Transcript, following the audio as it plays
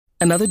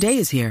Another day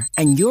is here,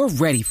 and you're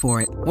ready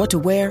for it. What to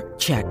wear?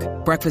 Check.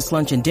 Breakfast,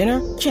 lunch, and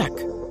dinner? Check.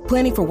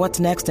 Planning for what's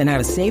next and how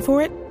to save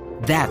for it?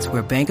 That's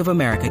where Bank of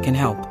America can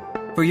help.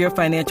 For your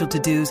financial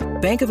to-dos,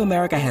 Bank of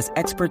America has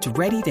experts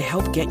ready to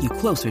help get you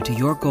closer to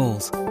your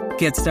goals.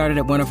 Get started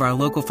at one of our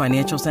local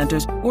financial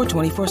centers or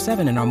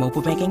 24/7 in our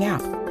mobile banking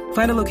app.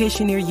 Find a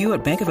location near you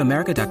at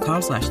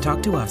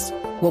bankofamerica.com/talktous.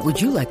 What would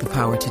you like the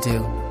power to do?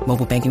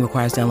 Mobile banking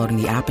requires downloading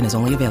the app and is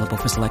only available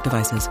for select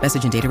devices.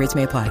 Message and data rates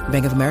may apply.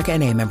 Bank of America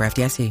N.A., member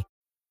FDIC.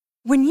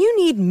 When you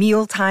need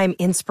mealtime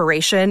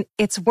inspiration,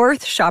 it's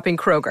worth shopping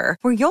Kroger,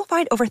 where you'll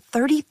find over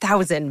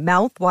 30,000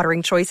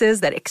 mouth-watering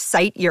choices that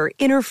excite your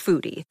inner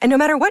foodie. And no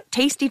matter what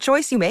tasty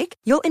choice you make,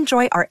 you'll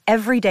enjoy our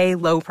everyday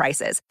low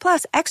prices,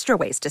 plus extra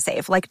ways to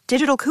save, like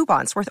digital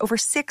coupons worth over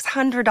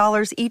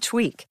 $600 each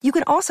week. You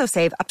can also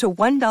save up to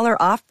 $1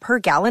 off per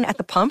gallon at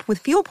the pump with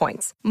fuel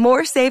points.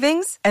 More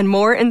savings and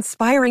more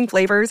inspiring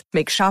flavors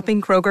make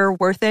shopping Kroger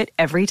worth it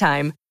every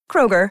time.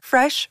 Kroger,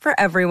 fresh for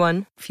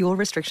everyone. Fuel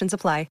restrictions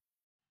apply.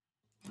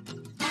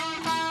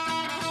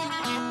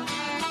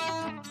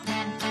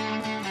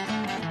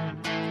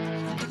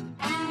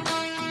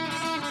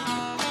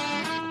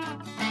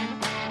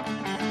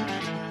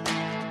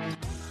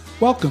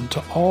 Welcome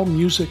to All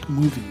Music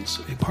Movies,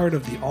 a part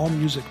of the All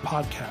Music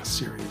podcast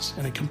series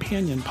and a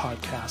companion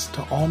podcast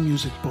to All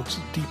Music Books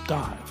Deep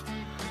Dive.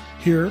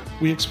 Here,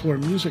 we explore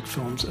music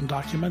films and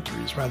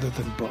documentaries rather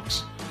than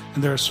books,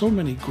 and there are so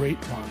many great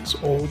ones,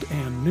 old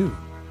and new.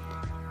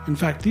 In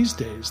fact, these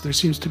days, there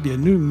seems to be a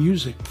new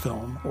music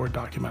film or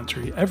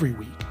documentary every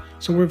week,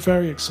 so we're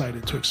very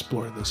excited to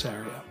explore this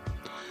area.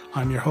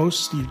 I'm your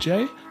host, Steve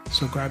J.,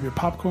 so grab your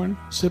popcorn,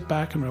 sit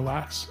back and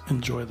relax,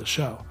 enjoy the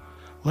show.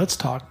 Let's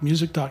talk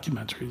music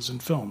documentaries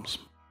and films.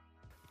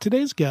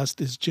 Today's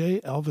guest is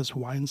J. Elvis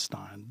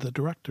Weinstein, the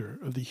director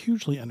of the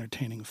hugely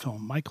entertaining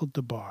film Michael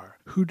Des Barres,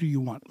 Who Do You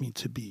Want Me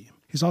to Be?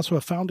 He's also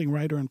a founding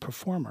writer and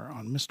performer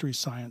on Mystery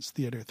Science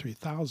Theater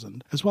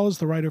 3000, as well as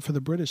the writer for the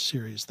British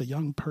series The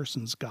Young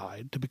Person's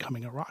Guide to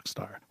Becoming a Rock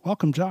Star.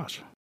 Welcome,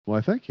 Josh.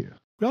 Why, thank you.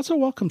 We also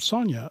welcome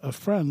Sonia, a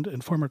friend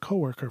and former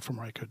coworker from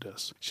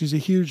Rykodisc. She's a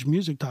huge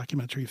music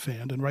documentary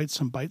fan and writes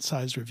some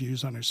bite-sized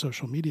reviews on her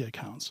social media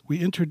accounts. We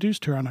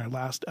introduced her on our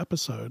last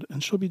episode,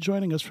 and she'll be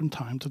joining us from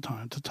time to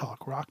time to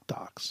talk rock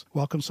docs.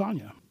 Welcome,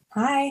 Sonia.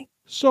 Hi.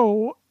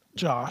 So,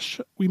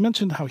 Josh, we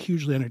mentioned how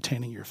hugely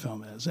entertaining your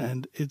film is,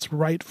 and it's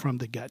right from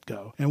the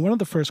get-go. And one of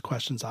the first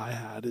questions I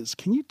had is,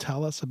 can you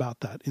tell us about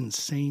that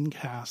insane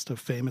cast of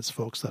famous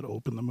folks that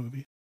opened the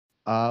movie?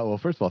 Well,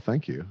 first of all,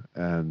 thank you.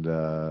 And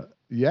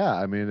yeah,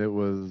 I mean, it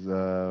was,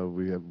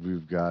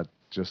 we've got,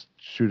 just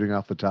shooting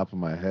off the top of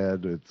my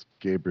head, it's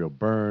Gabriel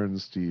Byrne,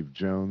 Steve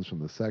Jones from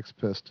the Sex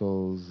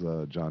Pistols,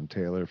 John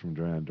Taylor from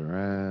Duran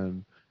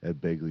Duran, Ed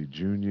Begley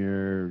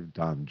Jr.,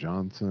 Don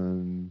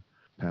Johnson,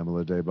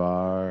 Pamela Des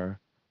Barres,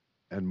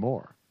 and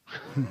more.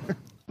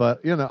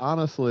 But, you know,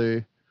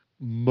 honestly,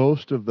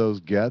 most of those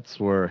gets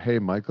were, hey,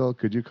 Michael,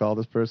 could you call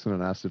this person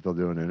and ask if they'll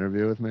do an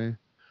interview with me?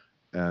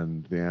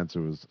 And the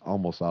answer was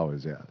almost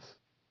always yes.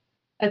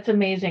 That's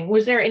amazing.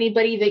 Was there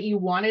anybody that you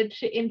wanted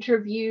to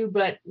interview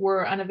but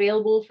were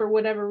unavailable for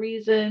whatever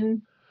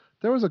reason?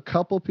 There was a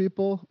couple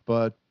people,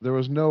 but there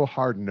was no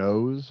hard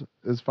nose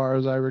as far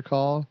as I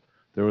recall.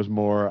 There was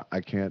more,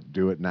 I can't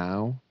do it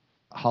now.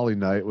 Holly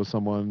Knight was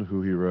someone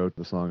who he wrote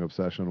the song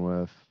Obsession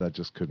with that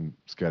just couldn't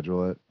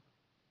schedule it.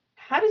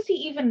 How does he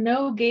even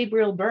know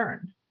Gabriel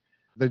Byrne?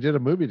 They did a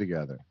movie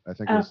together. I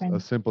think it was A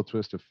Simple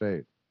Twist of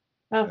Fate.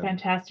 Oh, yeah.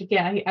 Fantastic.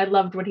 Yeah, I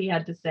loved what he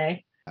had to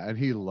say. And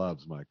he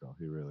loves Michael.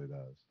 He really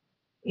does.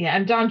 Yeah,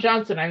 and Don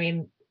Johnson, I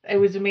mean, it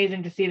was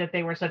amazing to see that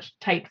they were such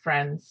tight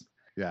friends.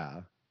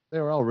 Yeah, they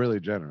were all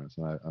really generous.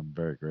 And I'm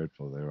very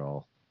grateful. They were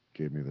all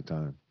gave me the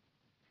time.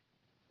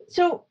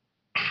 So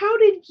how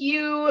did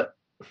you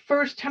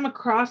first come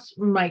across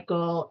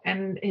Michael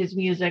and his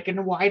music,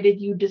 and why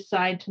did you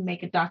decide to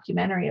make a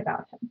documentary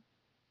about him?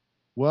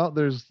 Well,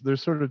 there's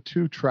sort of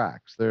two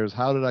tracks. There's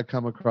how did I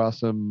come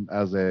across him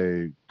as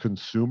a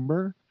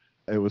consumer?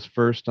 It was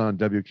first on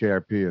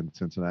WKRP in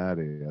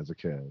Cincinnati as a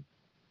kid.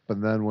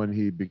 But then when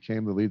he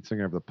became the lead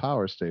singer of the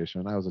Power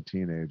Station, I was a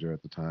teenager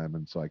at the time,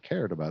 and so I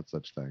cared about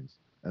such things.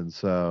 And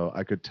so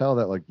I could tell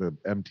that like the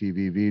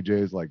MTV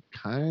VJs like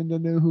kind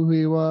of knew who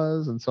he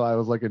was. And so I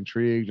was like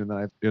intrigued. And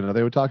then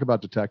they would talk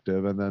about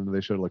Detective, and then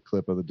they showed a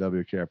clip of the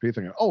WKRP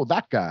thing. Oh,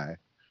 that guy.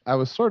 I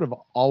was sort of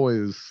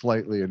always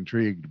slightly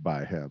intrigued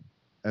by him.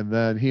 And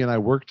then he and I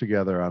worked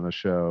together on a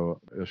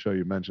show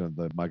you mentioned,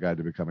 My Guide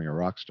to Becoming a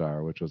Rock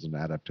Star, which was an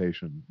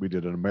adaptation. We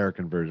did an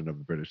American version of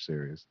the British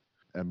series.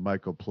 And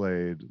Michael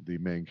played the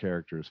main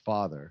character's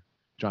father.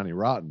 Johnny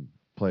Rotten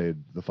played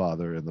the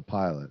father in the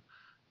pilot.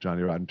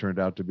 Johnny Rotten turned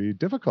out to be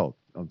difficult,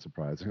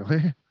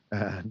 unsurprisingly.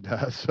 And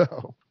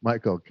so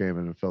Michael came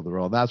in and filled the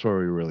role. And that's where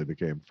we really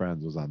became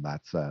friends, was on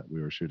that set.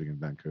 We were shooting in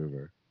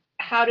Vancouver.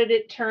 How did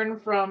it turn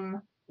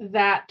from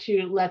that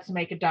to let's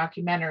make a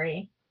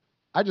documentary?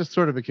 I just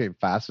sort of became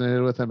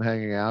fascinated with him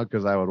hanging out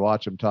because I would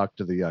watch him talk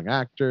to the young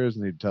actors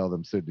and he'd tell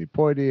them Sidney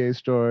Poitier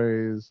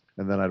stories.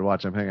 And then I'd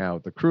watch him hang out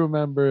with the crew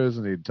members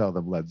and he'd tell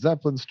them Led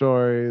Zeppelin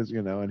stories,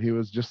 and he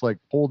was just like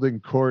holding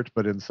court,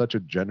 but in such a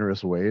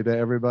generous way to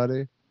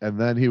everybody. And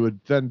then he would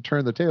then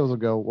turn the tables and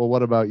go, well,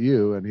 what about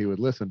you? And he would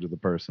listen to the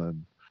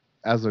person.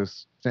 As a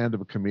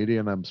stand-up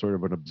comedian, I'm sort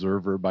of an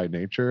observer by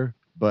nature,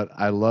 but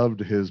I loved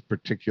his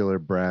particular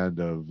brand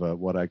of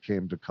what I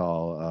came to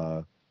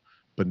call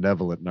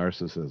benevolent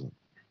narcissism.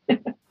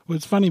 Well,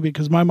 it's funny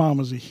because my mom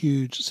was a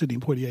huge Sidney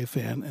Poitier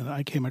fan, and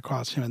I came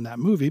across him in that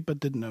movie,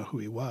 but didn't know who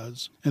he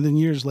was. And then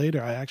years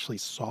later, I actually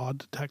saw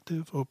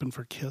Detective open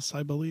for Kiss,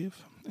 I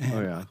believe.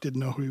 And I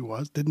didn't know who he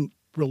was, didn't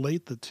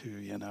relate the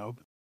two.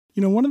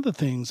 One of the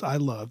things I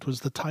loved was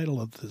the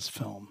title of this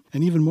film,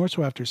 and even more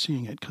so after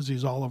seeing it, because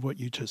he's all of what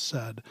you just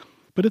said.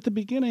 But at the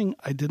beginning,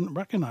 I didn't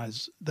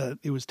recognize that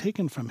it was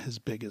taken from his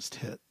biggest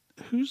hit.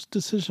 Whose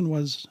decision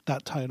was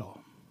that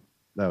title?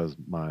 That was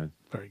mine.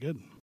 Very good.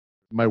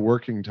 My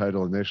working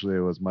title initially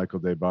was Michael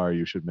Des Barres,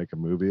 You Should Make a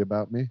Movie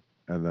About Me.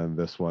 And then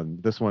this one,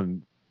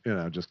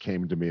 just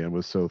came to me and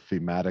was so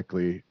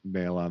thematically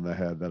nail on the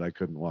head that I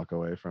couldn't walk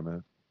away from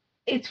it.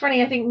 It's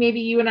funny. I think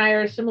maybe you and I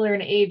are similar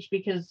in age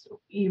because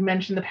you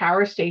mentioned the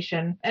Power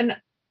Station. And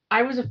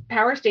I was a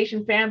Power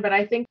Station fan, but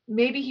I think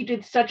maybe he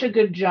did such a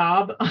good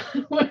job,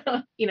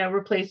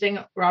 replacing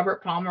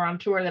Robert Palmer on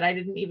tour that I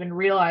didn't even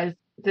realize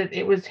that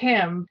it was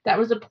him. That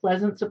was a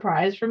pleasant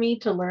surprise for me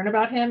to learn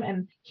about him.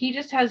 And he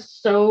just has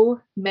so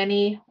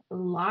many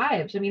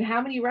lives. I mean, how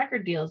many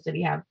record deals did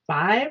he have?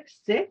 5,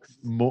 6?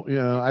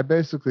 I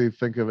basically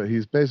think of it.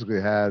 He's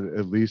basically had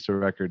at least a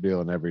record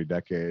deal in every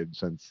decade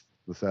since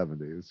the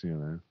 70s,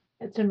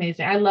 It's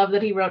amazing. I love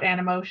that he wrote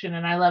Animotion,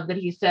 and I love that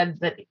he said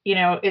that,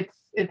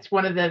 it's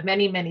one of the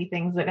many, many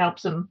things that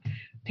helps him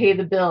pay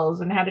the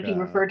bills. And how did he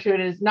refer to it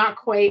as not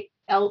quite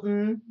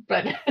Elton,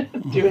 but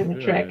doing the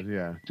trick?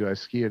 Yeah. Do I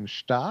ski in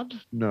Stad?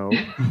 No.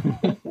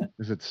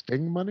 Is it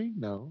Sting money?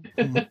 No.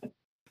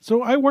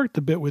 So I worked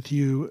a bit with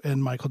you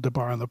and Michael Des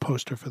Barres on the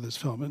poster for this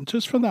film. And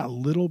just from that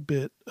little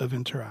bit of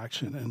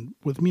interaction, and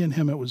with me and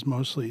him, it was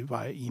mostly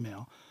via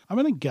email, I'm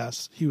going to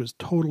guess he was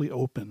totally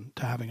open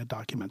to having a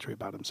documentary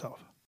about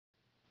himself.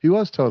 He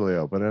was totally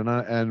open.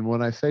 And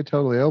when I say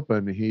totally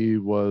open, he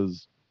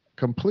was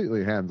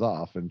completely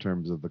hands-off in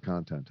terms of the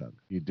content of it.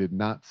 He did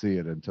not see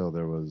it until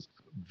there was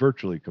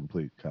virtually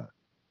complete cut.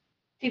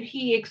 Did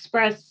he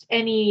express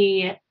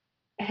any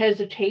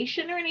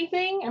hesitation or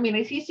anything? I mean,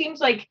 he seems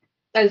like,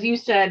 as you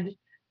said,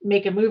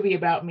 make a movie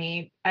about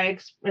me. I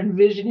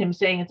envision him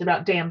saying it's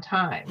about damn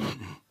time.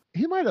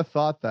 He might have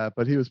thought that,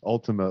 but he was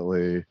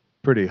ultimately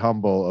pretty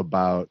humble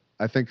about,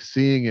 I think,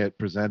 seeing it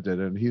presented.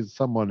 And he's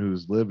someone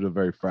who's lived a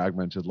very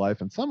fragmented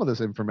life. And some of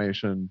this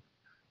information,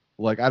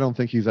 I don't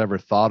think he's ever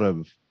thought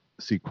of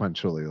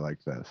sequentially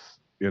like this.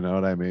 You know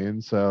what I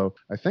mean? So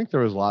I think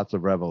there was lots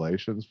of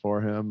revelations for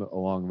him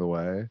along the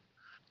way.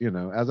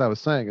 As I was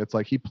saying, it's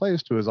like he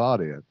plays to his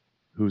audience.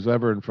 Who's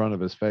ever in front of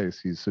his face,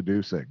 he's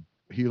seducing.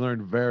 He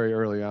learned very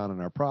early on in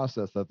our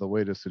process that the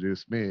way to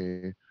seduce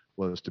me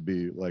was to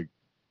be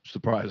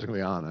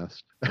surprisingly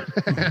honest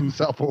and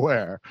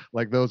self-aware.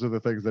 Those are the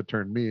things that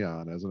turn me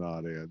on as an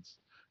audience.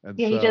 And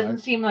he doesn't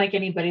seem like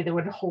anybody that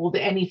would hold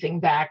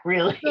anything back,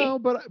 really. No,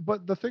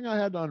 but the thing I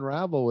had to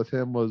unravel with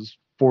him was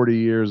 40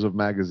 years of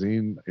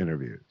magazine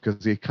interviews,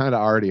 because he kind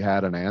of already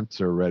had an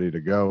answer ready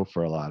to go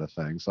for a lot of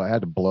things. So I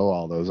had to blow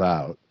all those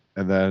out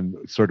and then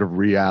sort of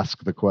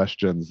re-ask the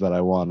questions that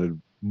I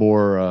wanted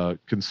more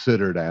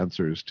considered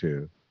answers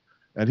to.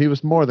 And he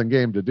was more than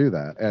game to do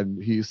that.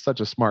 And he's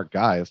such a smart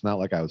guy. It's not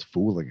like I was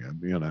fooling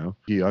him,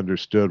 He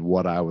understood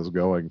what I was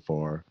going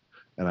for,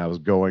 and I was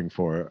going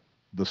for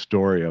the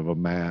story of a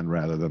man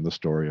rather than the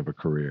story of a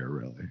career,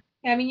 really.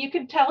 I mean, you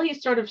can tell he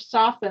sort of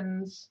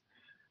softens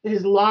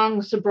his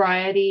long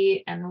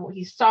sobriety, and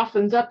he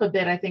softens up a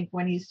bit, I think,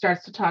 when he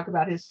starts to talk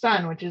about his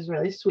son, which is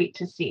really sweet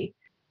to see.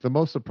 The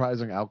most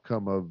surprising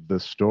outcome of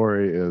this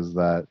story is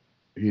that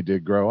he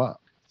did grow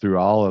up. Through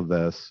all of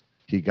this,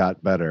 he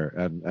got better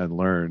and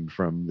learned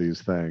from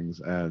these things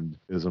and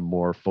is a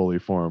more fully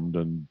formed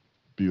and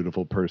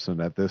beautiful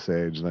person at this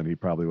age than he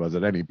probably was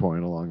at any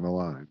point along the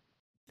line.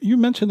 You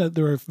mentioned that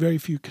there are very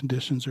few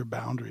conditions or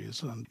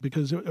boundaries,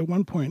 because at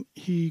one point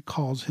he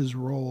calls his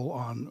role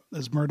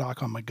as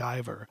Murdoch on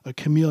MacGyver a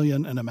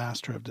chameleon and a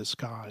master of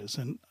disguise.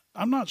 And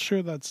I'm not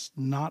sure that's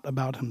not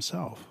about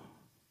himself.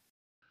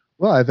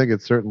 Well, I think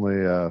it's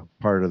certainly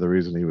part of the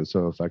reason he was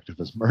so effective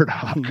as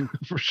Murdoch,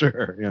 for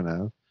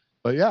sure,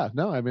 But yeah,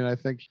 no, I mean, I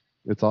think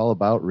it's all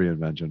about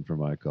reinvention for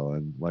Michael.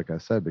 And like I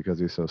said, because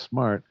he's so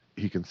smart,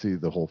 he can see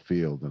the whole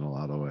field in a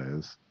lot of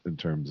ways in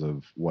terms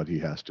of what he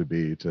has to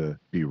be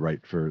right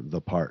for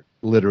the part,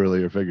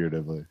 literally or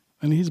figuratively.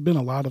 And he's been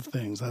a lot of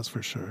things, that's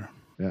for sure.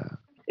 Yeah.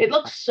 It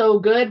looks so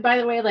good, by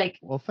the way.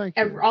 Well, thank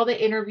you. All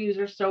the interviews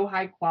are so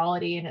high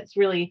quality, and it's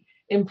really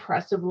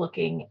impressive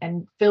looking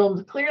and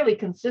filmed clearly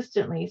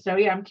consistently. So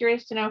yeah, I'm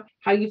curious to know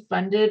how you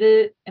funded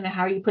it and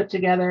how you put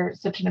together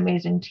such an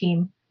amazing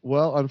team.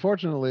 Well,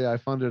 unfortunately, I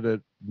funded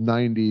it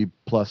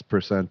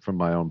 90+% from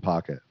my own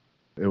pocket.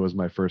 It was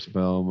my first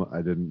film.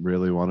 I didn't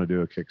really want to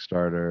do a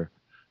Kickstarter.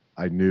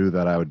 I knew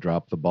that I would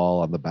drop the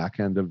ball on the back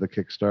end of the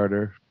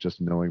Kickstarter,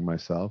 just knowing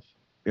myself.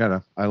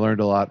 I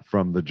learned a lot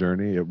from the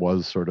journey. It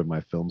was sort of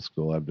my film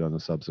school. I've done a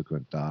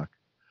subsequent doc.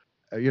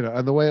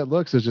 And the way it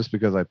looks is just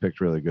because I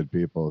picked really good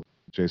people.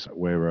 Jason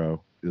Wayro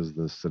is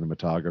the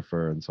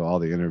cinematographer, and so all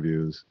the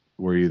interviews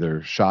were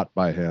either shot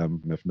by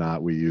him. If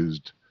not, we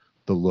used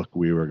the look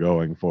we were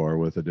going for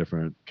with a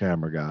different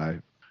camera guy.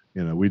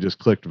 We just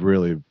clicked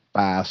really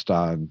fast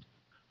on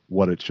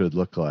what it should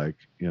look like,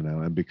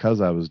 and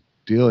because I was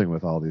dealing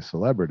with all these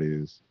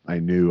celebrities, I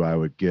knew I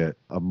would get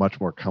a much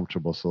more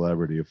comfortable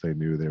celebrity if they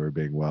knew they were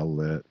being well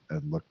lit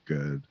and looked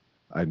good.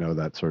 I know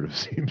that sort of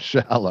seems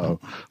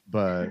shallow,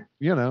 but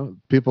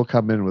people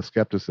come in with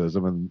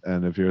skepticism,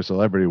 and if you're a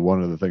celebrity,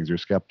 one of the things you're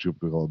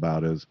skeptical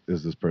about is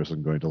this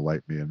person going to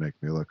light me and make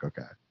me look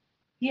okay?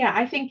 Yeah,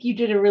 I think you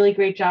did a really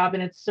great job,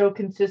 and it's so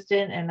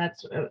consistent, and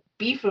that's a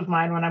beef of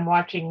mine when I'm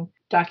watching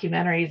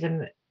documentaries,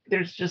 and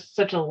there's just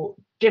such a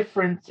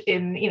difference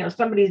in,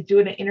 somebody's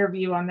doing an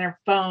interview on their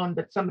phone,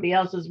 but somebody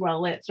else is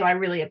well lit. So I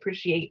really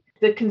appreciate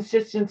the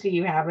consistency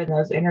you have in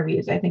those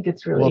interviews. I think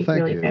it's really,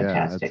 really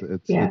fantastic.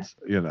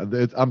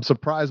 I'm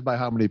surprised by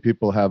how many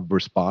people have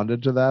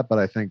responded to that, but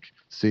I think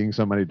seeing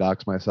so many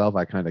docs myself,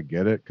 I kind of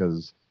get it,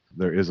 because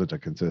there isn't a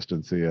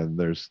consistency, and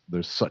there's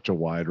such a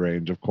wide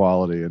range of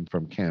quality, and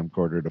from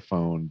camcorder to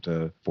phone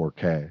to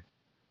 4K.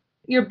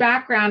 Your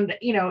background,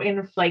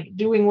 in like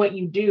doing what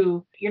you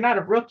do, you're not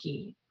a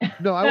rookie.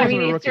 No, I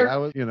wasn't a rookie. I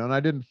was, and I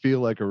didn't feel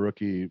like a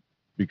rookie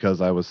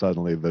because I was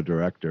suddenly the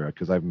director,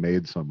 because I've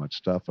made so much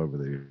stuff over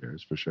the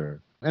years, for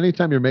sure.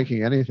 Anytime you're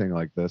making anything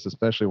like this,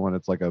 especially when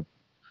it's like a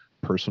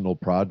personal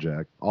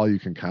project, all you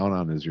can count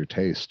on is your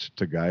taste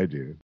to guide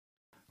you.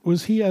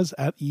 Was he as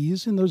at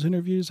ease in those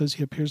interviews as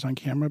he appears on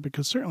camera?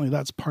 Because certainly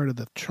that's part of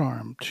the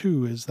charm,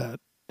 too, is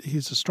that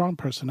he's a strong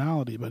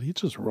personality, but he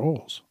just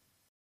rolls.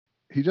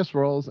 He just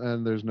rolls,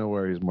 and there's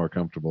nowhere he's more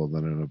comfortable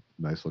than in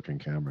a nice-looking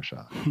camera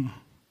shot.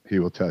 He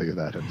will tell you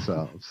that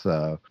himself.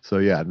 So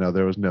yeah, no,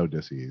 there was no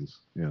dis-ease.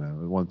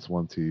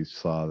 Once he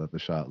saw that the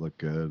shot looked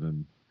good,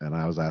 and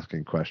I was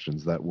asking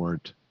questions that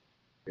weren't.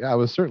 Yeah, I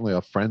was certainly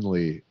a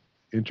friendly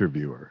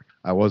interviewer.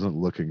 I wasn't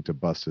looking to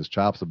bust his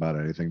chops about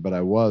anything, but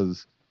I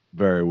was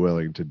very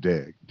willing to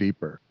dig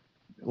deeper.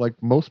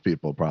 Like most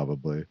people,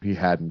 probably, he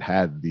hadn't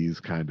had these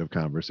kind of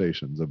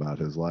conversations about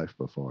his life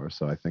before,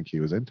 so I think he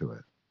was into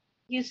it.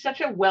 He's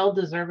such a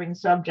well-deserving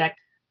subject.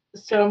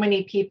 So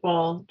many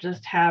people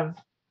just have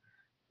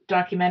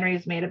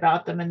documentaries made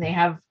about them, and they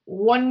have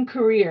one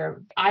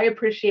career. I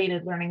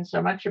appreciated learning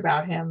so much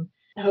about him.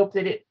 I hope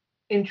that it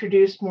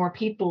introduced more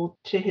people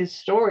to his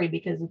story,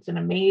 because it's an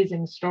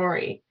amazing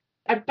story.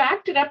 I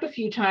backed it up a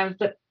few times,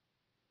 but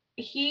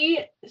he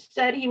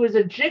said he was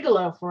a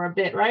gigolo for a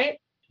bit,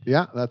 right?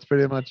 Yeah, that's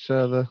pretty much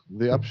the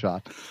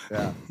upshot.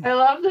 Yeah. I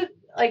love that.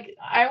 Like,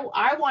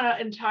 I want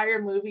an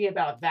entire movie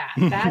about that.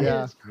 That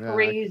is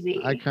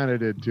crazy. I kind of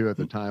did too at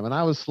the time. And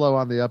I was slow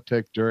on the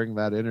uptick during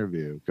that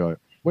interview, going,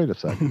 wait a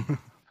second.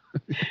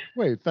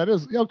 Wait, that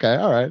is okay.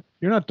 All right.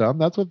 You're not dumb.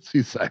 That's what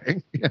he's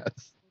saying.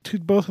 Yes. To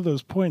both of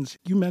those points,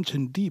 you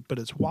mentioned deep, but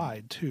it's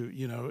wide too.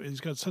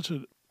 He's got such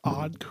an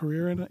odd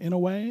career in a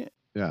way.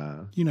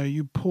 Yeah.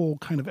 You pull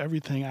kind of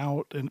everything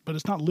out, but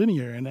it's not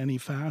linear in any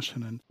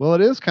fashion. And well, it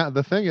is kind of,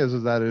 the thing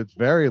is that it's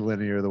very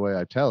linear the way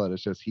I tell it.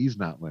 It's just he's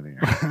not linear.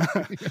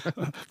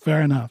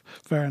 Fair enough.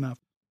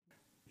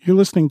 You're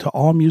listening to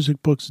All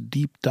Music Books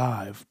Deep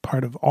Dive,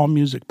 part of All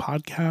Music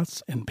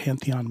Podcasts and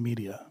Pantheon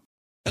Media.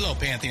 Hello,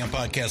 Pantheon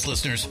Podcast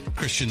listeners.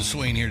 Christian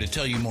Swain here to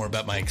tell you more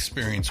about my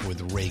experience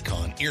with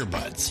Raycon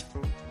earbuds.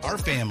 Our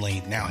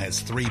family now has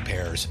 3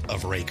 pairs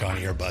of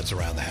Raycon earbuds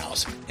around the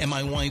house, and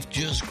my wife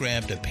just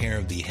grabbed a pair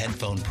of the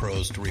Headphone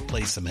Pros to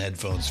replace some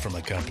headphones from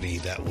a company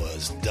that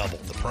was double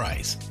the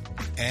price.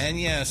 And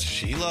yes,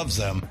 she loves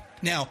them.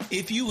 Now,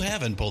 if you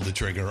haven't pulled the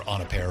trigger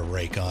on a pair of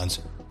Raycons,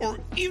 or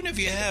even if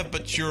you have,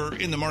 but you're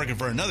in the market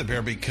for another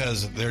pair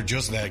because they're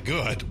just that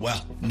good,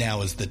 well,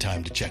 now is the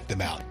time to check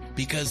them out,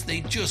 because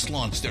they just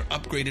launched their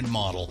upgraded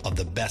model of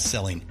the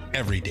best-selling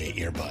everyday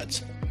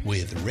earbuds.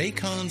 With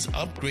Raycon's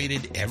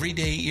upgraded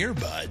everyday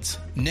earbuds,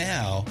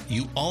 now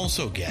you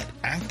also get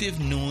active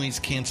noise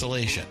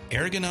cancellation,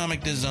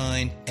 ergonomic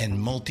design, and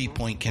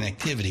multi-point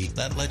connectivity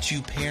that lets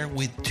you pair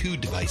with 2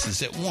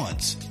 devices at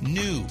once.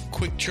 New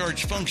quick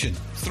charge function,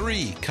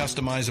 3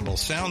 customizable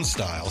sound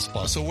styles,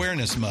 plus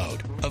awareness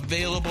mode.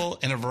 Available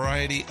in a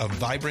variety of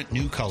vibrant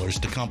new colors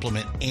to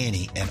complement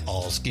any and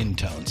all skin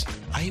tones.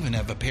 I even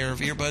have a pair of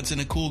earbuds in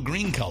a cool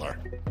green color.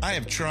 I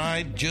have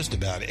tried just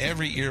about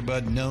every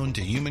earbud known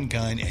to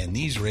humankind, and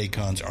these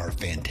Raycons are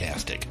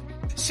fantastic.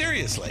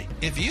 Seriously,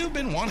 if you've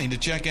been wanting to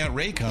check out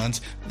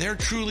Raycons, there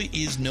truly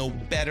is no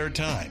better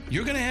time.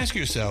 You're going to ask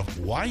yourself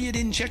why you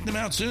didn't check them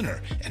out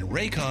sooner, and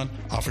Raycon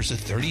offers a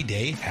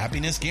 30-day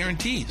happiness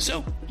guarantee.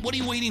 So what are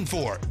you waiting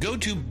for? Go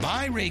to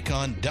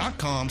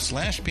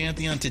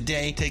buyraycon.com/Pantheon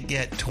today to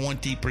get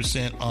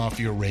 20% off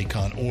your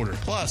Raycon order,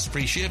 plus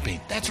free shipping.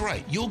 That's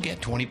right, you'll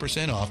get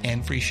 20% off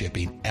and free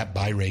shipping at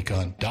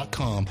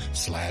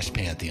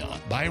buyraycon.com/Pantheon.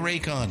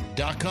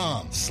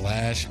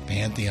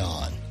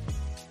 buyraycon.com/Pantheon.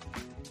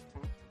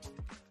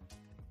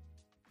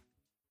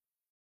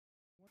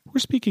 We're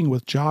speaking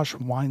with Josh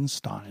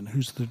Weinstein,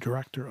 who's the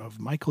director of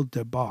Michael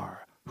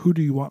Debar, Who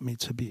Do You Want Me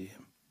to Be?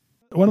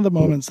 One of the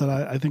moments that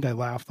I think I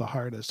laughed the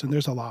hardest, and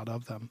there's a lot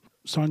of them,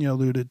 Sonia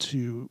alluded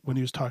to when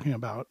he was talking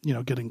about,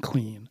 getting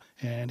clean.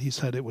 And he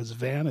said it was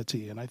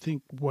vanity. And I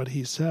think what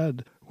he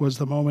said was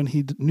the moment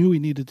he knew he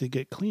needed to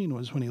get clean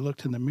was when he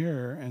looked in the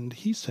mirror and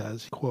he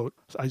says, quote,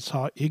 "I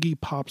saw Iggy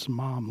Pop's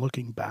mom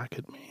looking back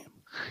at me."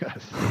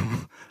 Yes.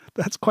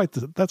 That's quite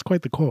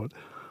the quote.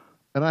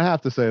 And I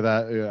have to say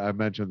that I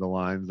mentioned the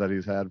lines that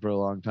he's had for a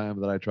long time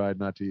that I tried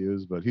not to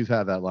use, but he's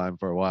had that line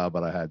for a while,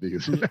 but I had to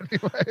use it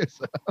anyway.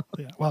 So.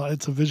 Yeah. Well,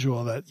 it's a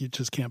visual that you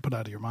just can't put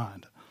out of your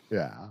mind.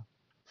 Yeah.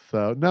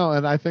 So no,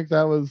 and I think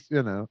that was,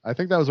 I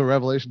think that was a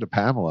revelation to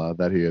Pamela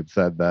that he had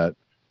said that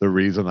the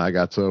reason I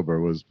got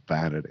sober was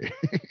vanity,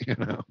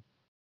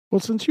 Well,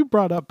 since you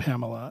brought up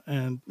Pamela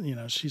and,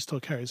 she still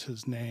carries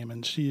his name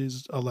and she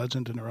is a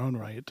legend in her own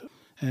right.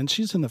 And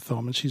she's in the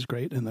film, and she's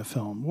great in the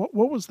film. What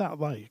was that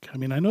like? I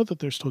mean, I know that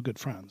they're still good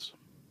friends.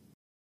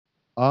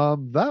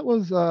 That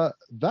was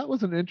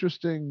an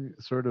interesting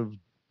sort of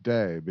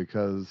day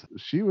because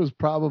she was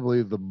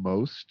probably the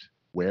most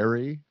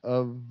wary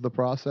of the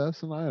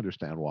process, and I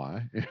understand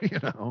why.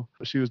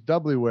 She was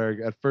doubly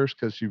wary at first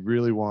because she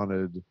was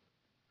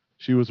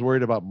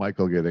worried about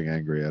Michael getting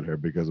angry at her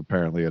because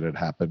apparently it had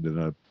happened in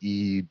a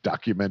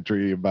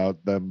documentary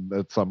about them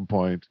at some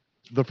point.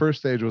 The first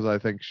stage was I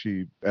think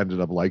she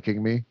ended up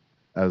liking me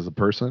as a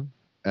person.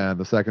 And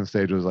the second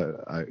stage was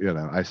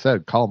I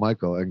said, call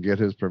Michael and get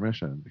his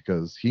permission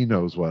because he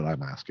knows what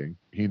I'm asking.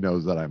 He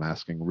knows that I'm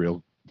asking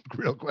real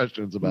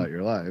questions about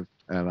your life.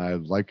 And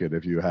I'd like it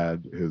if you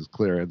had his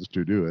clearance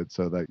to do it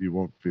so that you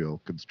won't feel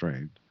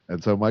constrained.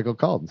 And so Michael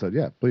called and said,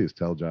 yeah, please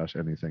tell Josh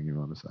anything you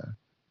want to say.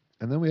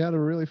 And then we had a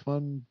really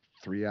fun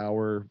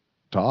 3-hour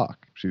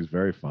talk. She's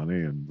very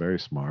funny and very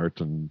smart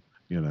and,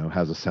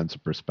 has a sense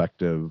of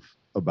perspective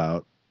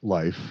about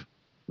life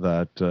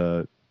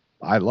that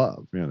I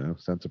love.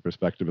 Sense of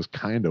perspective is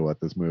kind of what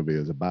this movie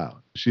is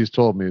about. She's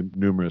told me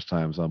numerous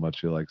times how much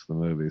she likes the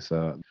movie.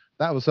 So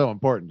that was so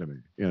important to me,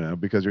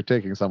 because you're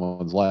taking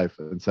someone's life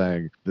and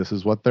saying, this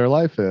is what their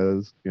life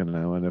is,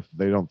 and if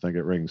they don't think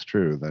it rings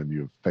true, then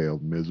you've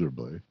failed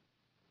miserably.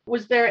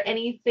 Was there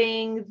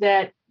anything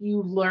that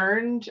you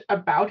learned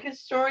about his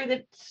story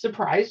that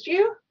surprised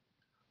you?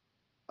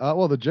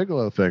 Well, the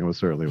gigolo thing was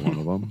certainly one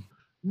of them.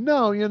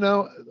 No,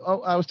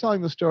 I was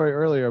telling the story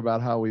earlier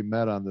about how we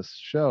met on this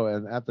show,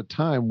 and at the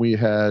time we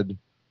had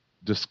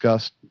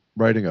discussed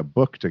writing a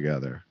book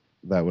together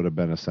that would have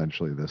been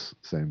essentially this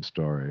same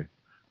story.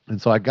 And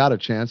so I got a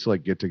chance to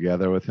get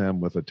together with him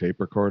with a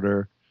tape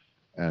recorder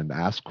and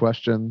ask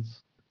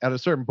questions. At a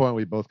certain point,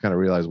 we both kind of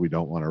realized we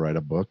don't want to write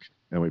a book,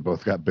 and we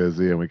both got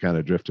busy and we kind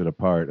of drifted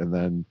apart. And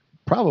then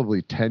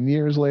probably 10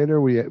 years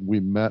later, we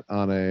met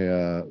on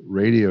a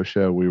radio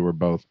show we were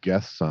both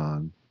guests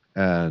on.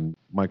 And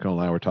Michael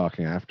and I were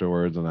talking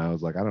afterwards, and I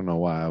was like, I don't know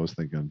why I was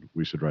thinking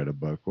we should write a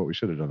book. What we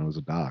should have done was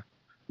a doc.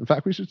 In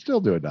fact, we should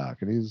still do a doc.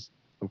 And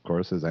of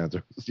course, his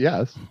answer was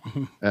yes.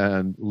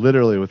 And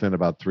literally within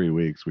about 3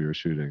 weeks, we were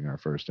shooting our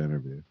first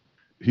interview.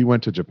 He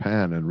went to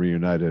Japan and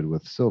reunited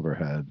with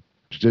Silverhead,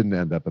 which didn't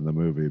end up in the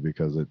movie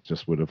because it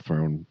just would have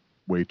thrown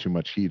way too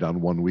much heat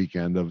on one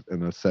weekend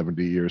in a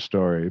 70-year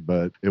story.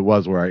 But it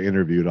was where I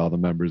interviewed all the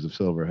members of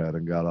Silverhead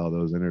and got all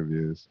those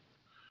interviews.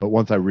 But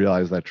once I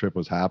realized that trip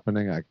was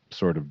happening, I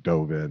sort of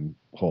dove in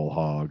whole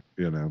hog,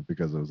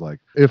 because it was like,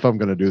 if I'm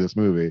going to do this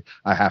movie,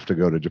 I have to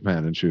go to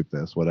Japan and shoot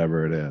this,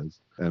 whatever it is.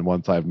 And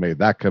once I've made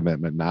that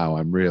commitment, now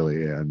I'm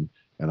really in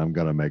and I'm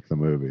going to make the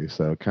movie.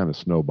 So it kind of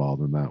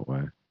snowballed in that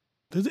way.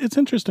 It's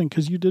interesting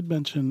because you did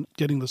mention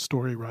getting the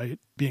story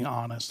right, being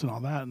honest and all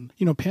that. And,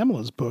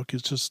 Pamela's book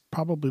is just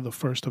probably the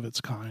first of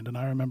its kind. And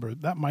I remember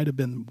that might have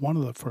been one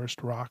of the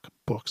first rock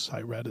books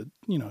I read it,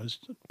 was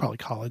probably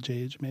college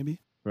age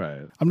maybe.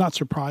 Right. I'm not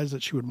surprised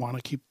that she would want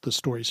to keep the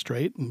story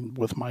straight and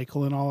with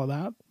Michael and all of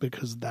that,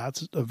 because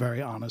that's a very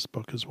honest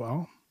book as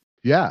well.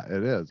 Yeah,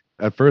 it is.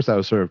 At first, I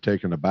was sort of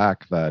taken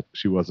aback that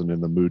she wasn't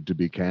in the mood to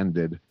be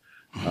candid.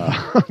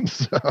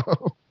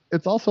 So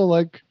it's also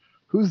like,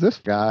 who's this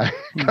guy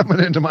coming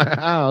into my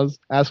house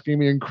asking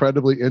me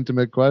incredibly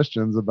intimate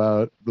questions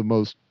about the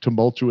most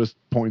tumultuous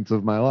points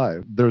of my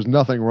life? There's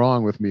nothing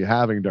wrong with me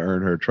having to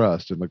earn her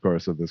trust in the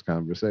course of this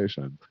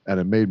conversation. And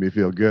it made me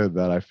feel good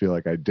that I feel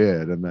like I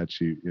did, and that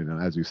she,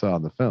 as you saw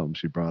in the film,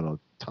 she brought a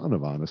ton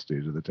of honesty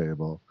to the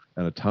table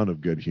and a ton of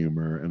good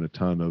humor and a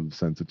ton of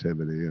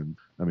sensitivity. And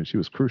I mean, she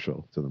was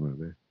crucial to the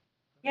movie.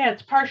 Yeah,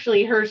 it's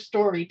partially her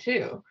story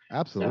too.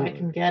 Absolutely. So I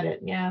can get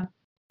it. Yeah.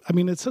 I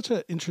mean, it's such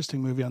an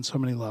interesting movie on so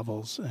many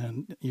levels,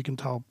 and you can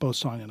tell both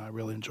Sonia and I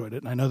really enjoyed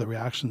it. And I know the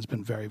reaction's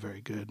been very,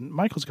 very good. And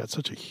Michael's got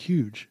such a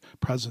huge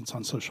presence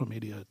on social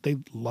media. They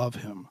love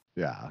him.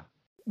 Yeah.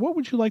 What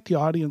would you like the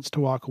audience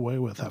to walk away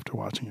with after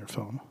watching your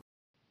film?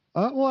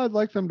 Well, I'd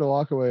like them to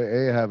walk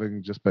away,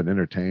 having just been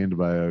entertained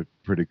by a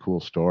pretty cool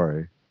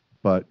story.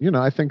 But,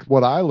 I think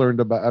what I learned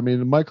about,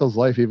 Michael's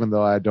life, even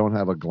though I don't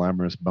have a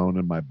glamorous bone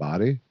in my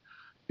body,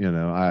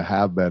 I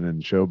have been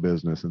in show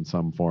business in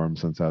some form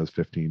since I was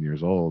 15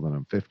 years old, and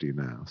I'm 50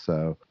 now.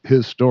 So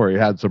his story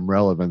had some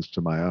relevance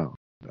to my own.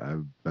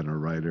 I've been a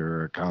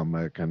writer, a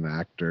comic, an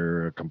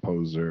actor, a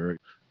composer,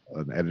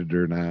 an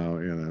editor now,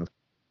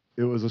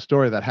 It was a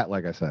story that had,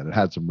 like I said, it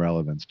had some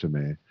relevance to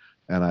me.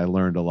 And I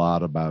learned a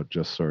lot about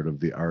just sort of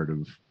the art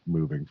of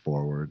moving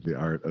forward, the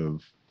art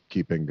of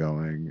keeping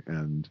going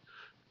and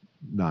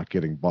not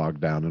getting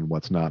bogged down in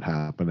what's not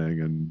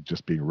happening and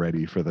just being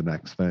ready for the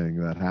next thing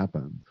that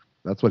happens.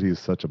 That's what he's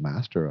such a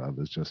master of,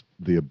 is just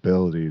the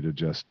ability to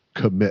just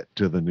commit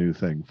to the new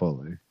thing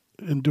fully.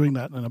 And doing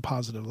that in a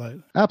positive light.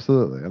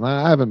 Absolutely. And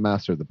I haven't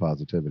mastered the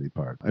positivity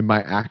part. In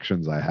my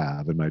actions I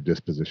have, in my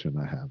disposition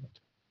I haven't.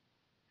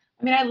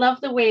 I mean, I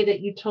love the way that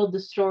you told the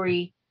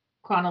story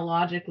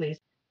chronologically.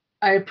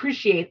 I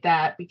appreciate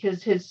that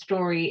because his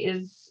story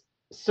is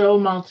so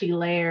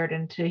multi-layered,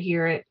 and to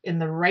hear it in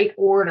the right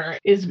order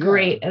is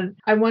great. And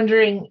I'm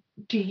wondering,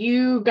 do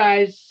you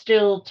guys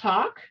still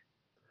talk?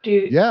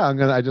 Yeah, I'm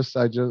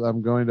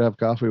going to have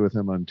coffee with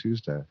him on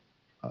Tuesday.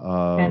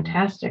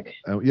 Fantastic.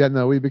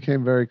 We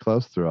became very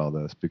close through all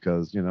this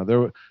because,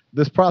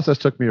 this process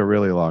took me a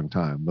really long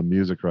time. The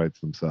music rights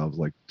themselves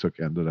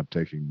ended up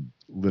taking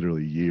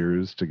literally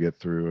years to get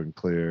through and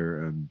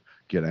clear and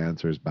get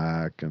answers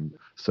back. And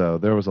so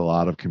there was a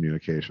lot of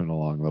communication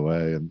along the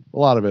way, and a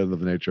lot of it of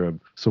the nature of,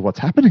 so what's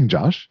happening,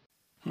 Josh?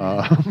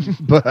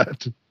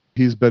 But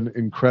he's been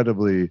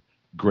incredibly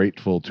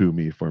grateful to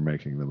me for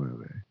making the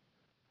movie.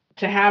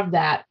 To have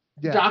that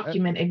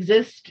document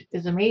exist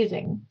is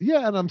amazing.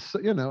 Yeah, and I'm so,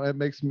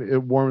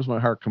 it warms my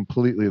heart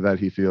completely that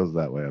he feels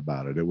that way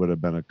about it. It would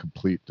have been a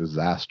complete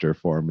disaster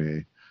for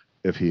me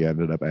if he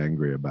ended up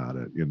angry about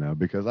it,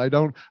 because I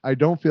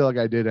don't feel like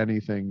I did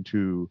anything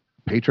to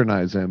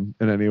patronize him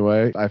in any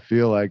way. I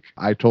feel like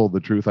I told the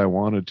truth I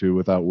wanted to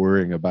without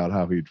worrying about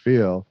how he'd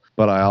feel,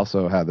 but I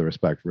also had the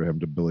respect for him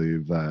to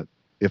believe that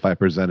if I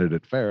presented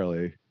it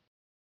fairly,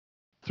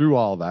 through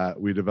all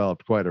that, we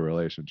developed quite a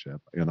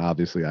relationship. And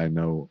obviously I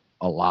know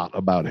a lot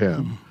about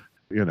him.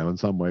 In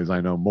some ways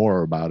I know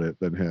more about it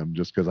than him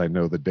just because I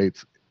know the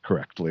dates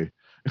correctly.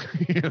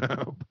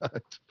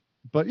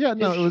 But yeah,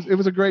 no, it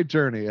was a great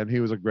journey, and he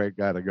was a great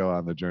guy to go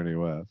on the journey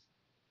with.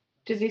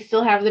 Does he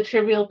still have the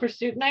Trivial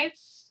Pursuit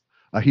nights?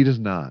 He does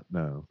not,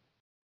 no.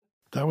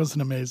 That was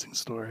an amazing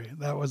story.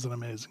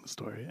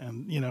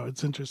 And,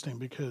 it's interesting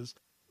because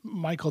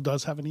Michael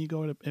does have an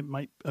ego, it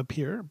might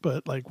appear,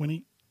 but when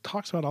he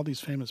talks about all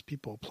these famous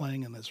people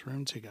playing in this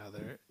room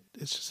together,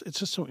 it's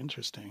just so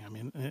interesting. I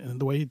mean, and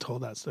the way he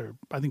told that story,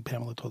 I think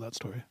Pamela told that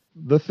story.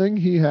 The thing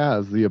he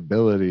has, the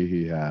ability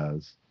he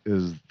has,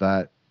 is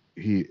that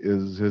he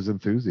is his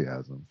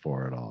enthusiasm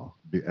for it all.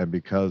 And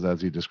because,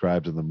 as he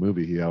describes in the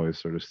movie, he always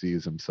sort of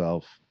sees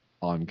himself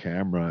on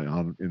camera,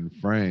 in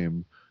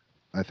frame.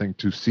 I think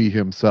to see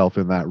himself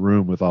in that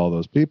room with all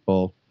those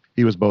people,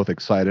 he was both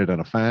excited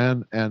and a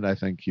fan. And I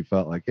think he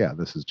felt like, yeah,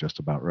 this is just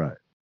about right.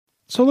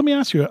 So let me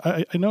ask you,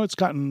 I know it's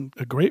gotten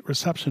a great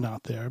reception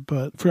out there,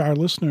 but for our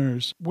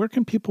listeners, where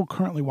can people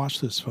currently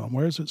watch this film?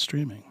 Where is it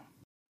streaming?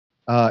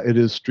 It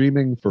is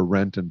streaming for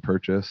rent and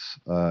purchase,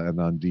 and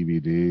on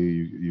DVD.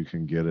 You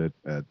can get it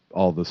at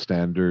all the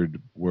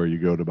standard where you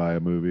go to buy a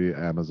movie,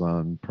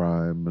 Amazon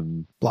Prime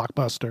and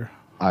Blockbuster,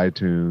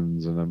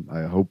 iTunes, and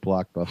I hope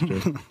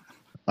Blockbuster.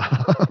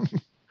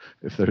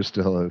 If there's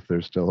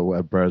still a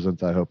web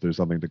presence, I hope there's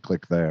something to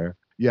click there.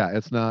 Yeah,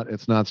 it's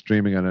not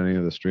streaming on any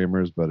of the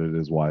streamers, but it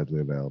is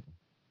widely available.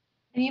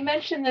 And you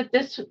mentioned that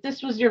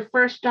this was your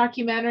first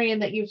documentary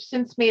and that you've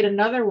since made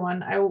another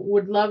one. I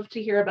would love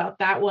to hear about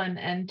that one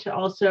and to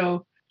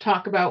also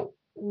talk about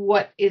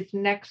what is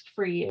next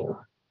for you.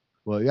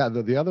 Well, yeah,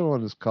 the other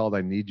one is called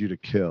I Need You to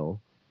Kill,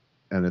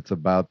 and it's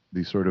about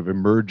the sort of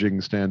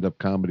emerging stand-up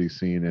comedy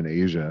scene in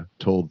Asia,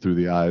 told through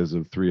the eyes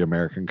of 3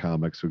 American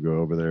comics who go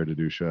over there to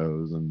do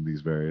shows and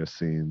these various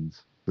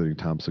scenes, including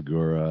Tom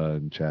Segura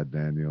and Chad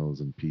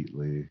Daniels and Pete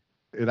Lee.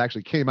 It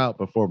actually came out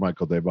before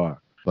Michael Des Barres,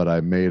 but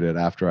I made it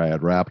after I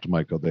had wrapped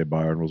Michael Des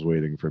Barres and was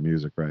waiting for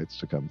music rights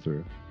to come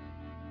through.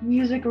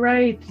 Music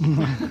rights.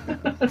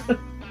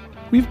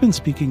 We've been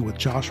speaking with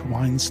Josh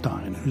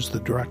Weinstein, who's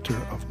the director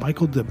of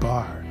Michael Des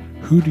Barres,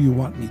 Who Do You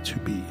Want Me to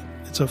Be?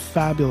 It's a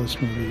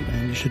fabulous movie,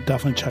 and you should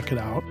definitely check it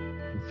out.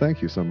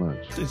 Thank you so much.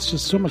 It's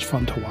just so much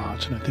fun to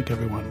watch, and I think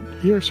everyone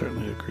here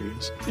certainly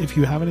agrees. If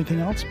you have anything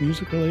else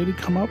music-related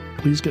come up,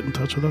 please get in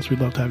touch with us. We'd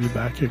love to have you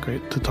back. You're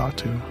great to talk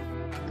to.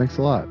 Thanks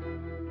a lot.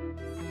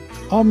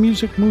 All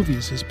Music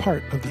Movies is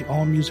part of the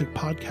All Music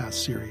Podcast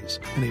series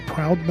and a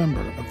proud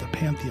member of the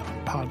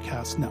Pantheon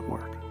Podcast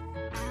Network.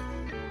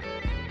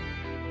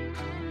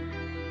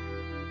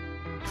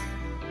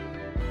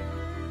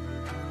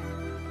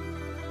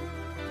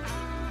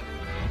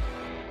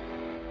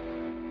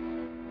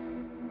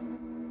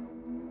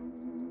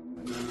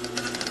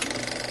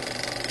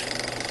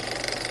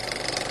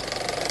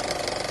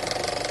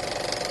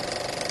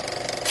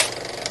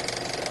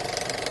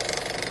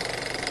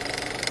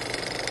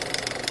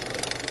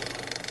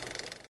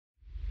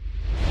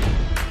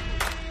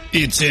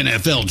 It's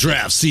NFL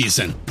draft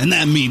season, and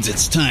that means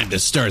it's time to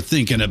start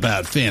thinking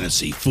about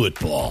fantasy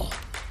football.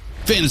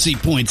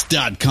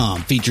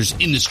 FantasyPoints.com features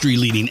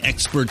industry-leading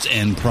experts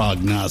and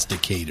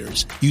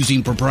prognosticators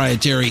using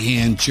proprietary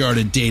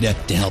hand-charted data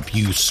to help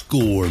you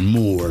score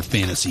more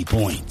fantasy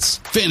points.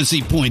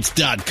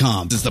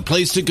 FantasyPoints.com is the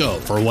place to go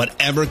for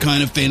whatever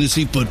kind of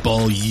fantasy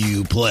football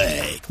you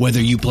play. Whether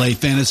you play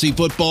fantasy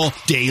football,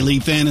 daily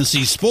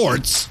fantasy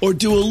sports, or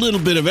do a little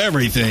bit of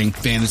everything,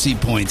 Fantasy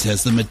Points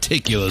has the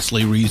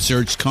meticulously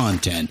researched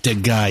content to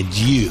guide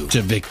you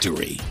to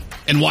victory.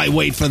 And why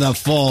wait for the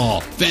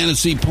fall?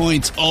 Fantasy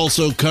Points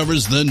also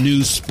covers the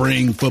new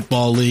spring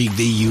football league,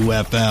 the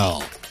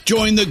UFL.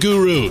 Join the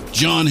guru,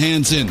 John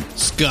Hansen,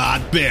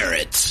 Scott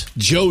Barrett,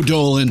 Joe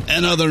Dolan,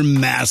 and other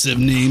massive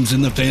names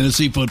in the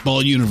fantasy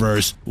football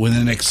universe with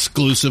an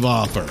exclusive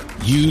offer.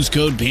 Use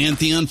code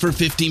Pantheon for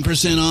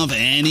 15% off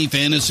any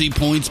Fantasy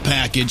Points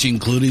package,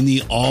 including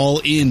the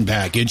all-in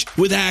package,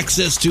 with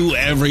access to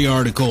every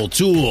article,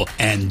 tool,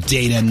 and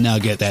data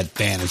nugget that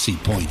Fantasy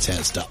Points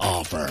has to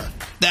offer.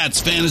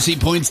 That's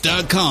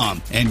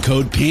FantasyPoints.com and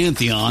code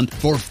Pantheon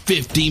for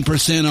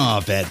 15%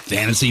 off at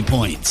Fantasy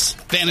Points.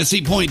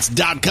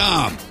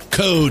 FantasyPoints.com,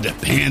 code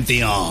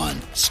Pantheon.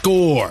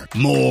 Score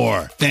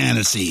more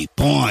fantasy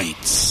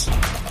points.